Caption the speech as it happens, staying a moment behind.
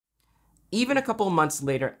Even a couple months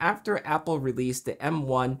later, after Apple released the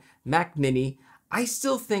M1 Mac Mini, I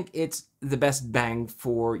still think it's the best bang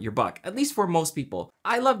for your buck, at least for most people.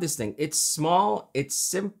 I love this thing. It's small, it's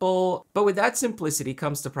simple, but with that simplicity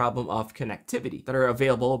comes the problem of connectivity that are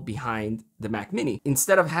available behind the Mac Mini.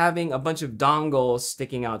 Instead of having a bunch of dongles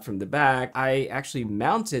sticking out from the back, I actually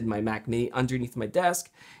mounted my Mac Mini underneath my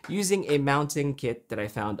desk using a mounting kit that I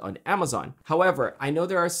found on Amazon. However, I know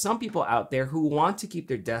there are some people out there who want to keep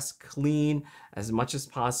their desk clean as much as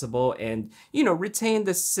possible and, retain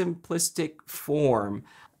the simplistic form.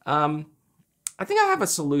 I think I have a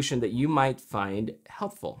solution that you might find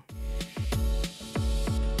helpful.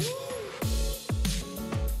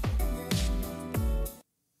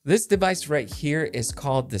 This device right here is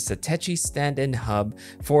called the Satechi stand-in hub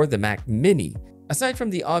for the Mac Mini. Aside from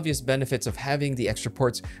the obvious benefits of having the extra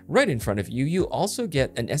ports right in front of you, you also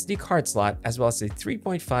get an SD card slot as well as a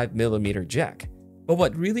 3.5mm jack. But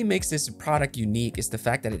what really makes this product unique is the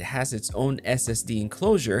fact that it has its own SSD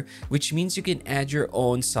enclosure, which means you can add your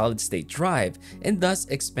own solid-state drive and thus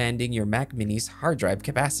expanding your Mac Mini's hard drive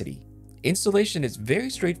capacity. Installation is very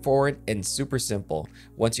straightforward and super simple.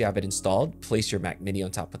 Once you have it installed, place your Mac Mini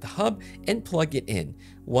on top of the hub and plug it in.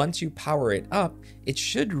 Once you power it up, it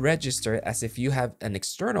should register as if you have an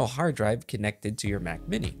external hard drive connected to your Mac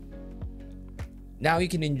Mini. Now you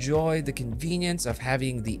can enjoy the convenience of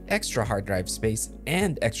having the extra hard drive space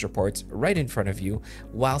and extra ports right in front of you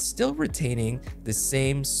while still retaining the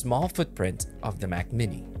same small footprint of the Mac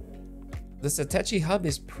Mini. The Satechi hub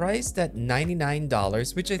is priced at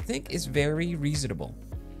 $99, which I think is very reasonable.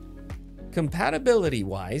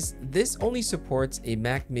 Compatibility-wise, this only supports a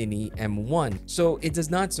Mac Mini M1, so it does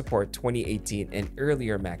not support 2018 and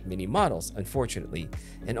earlier Mac Mini models, unfortunately.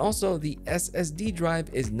 And also, the SSD drive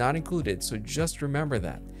is not included, so just remember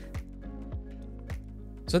that.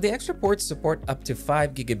 So the extra ports support up to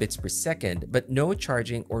 5 gigabits per second, but no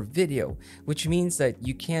charging or video, which means that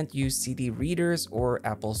you can't use CD readers or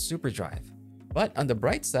Apple SuperDrive. But on the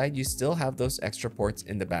bright side, you still have those extra ports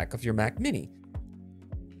in the back of your Mac Mini.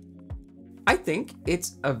 I think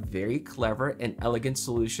it's a very clever and elegant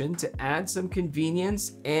solution to add some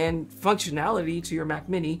convenience and functionality to your Mac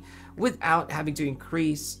Mini without having to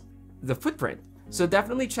increase the footprint. So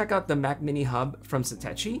definitely check out the Mac Mini Hub from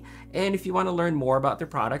Satechi. And if you want to learn more about their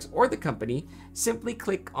products or the company, simply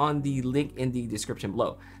click on the link in the description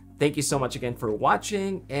below. Thank you so much again for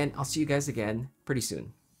watching, and I'll see you guys again pretty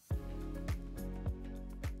soon.